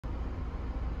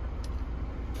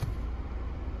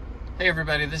Hey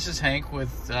everybody, this is Hank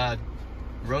with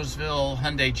Roseville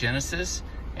Hyundai Genesis,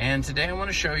 and today I want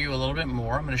to show you a little bit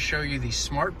more. I'm going to show you the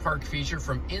Smart Park feature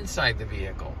from inside the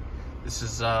vehicle. This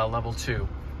is level 2. You're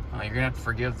going to have to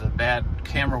forgive the bad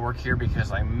camera work here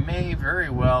because I may very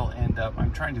well end up,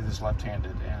 I'm trying to do this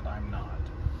left-handed and I'm not.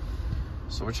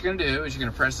 So what you're going to do is you're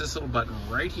going to press this little button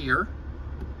right here,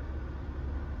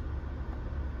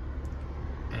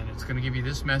 and it's going to give you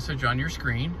this message on your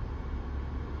screen.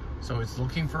 So it's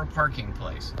looking for a parking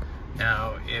place.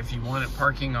 Now, if you want it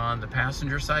parking on the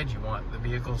passenger side, you want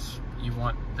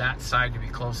that side to be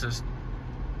closest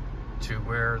to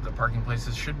where the parking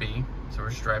places should be. So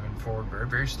we're just driving forward very,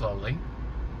 very slowly.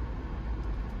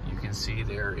 You can see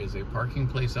there is a parking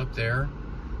place up there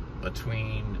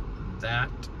between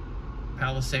that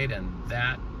Palisade and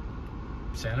that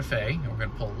Santa Fe. And we're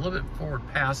going to pull a little bit forward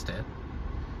past it,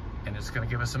 and it's going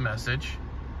to give us a message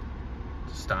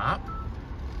to stop.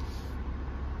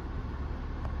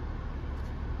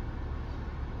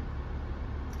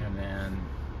 And then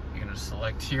you're going to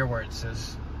select here where it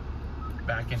says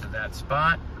back into that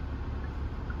spot.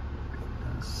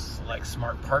 And select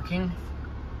Smart Parking.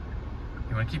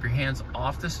 You want to keep your hands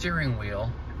off the steering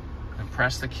wheel and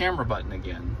press the camera button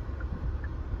again.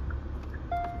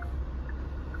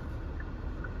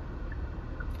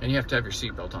 And you have to have your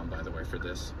seatbelt on, by the way, for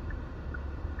this.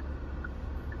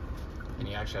 And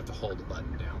you actually have to hold the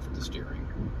button down for the steering.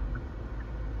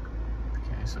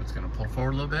 Okay, so it's going to pull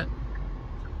forward a little bit.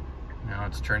 Now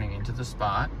it's turning into the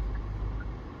spot.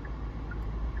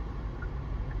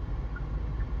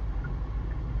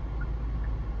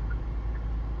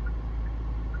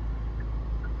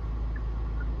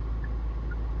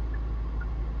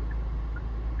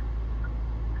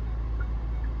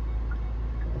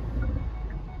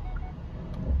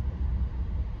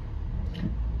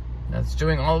 Now it's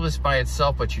doing all this by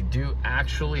itself, but you do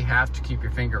actually have to keep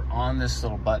your finger on this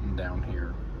little button down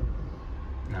here.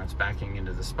 Now it's backing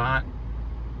into the spot,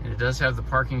 and it does have the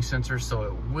parking sensor, so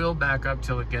it will back up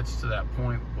till it gets to that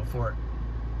point before it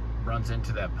runs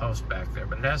into that post back there,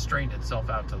 but it has straightened itself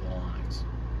out to the lines.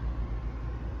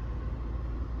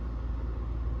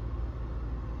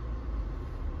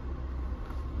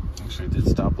 Actually, it did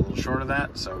stop a little short of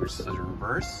that, so we're just going to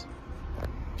reverse.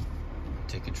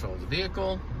 Take control of the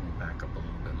vehicle, back up a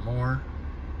little bit more.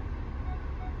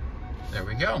 There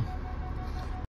we go.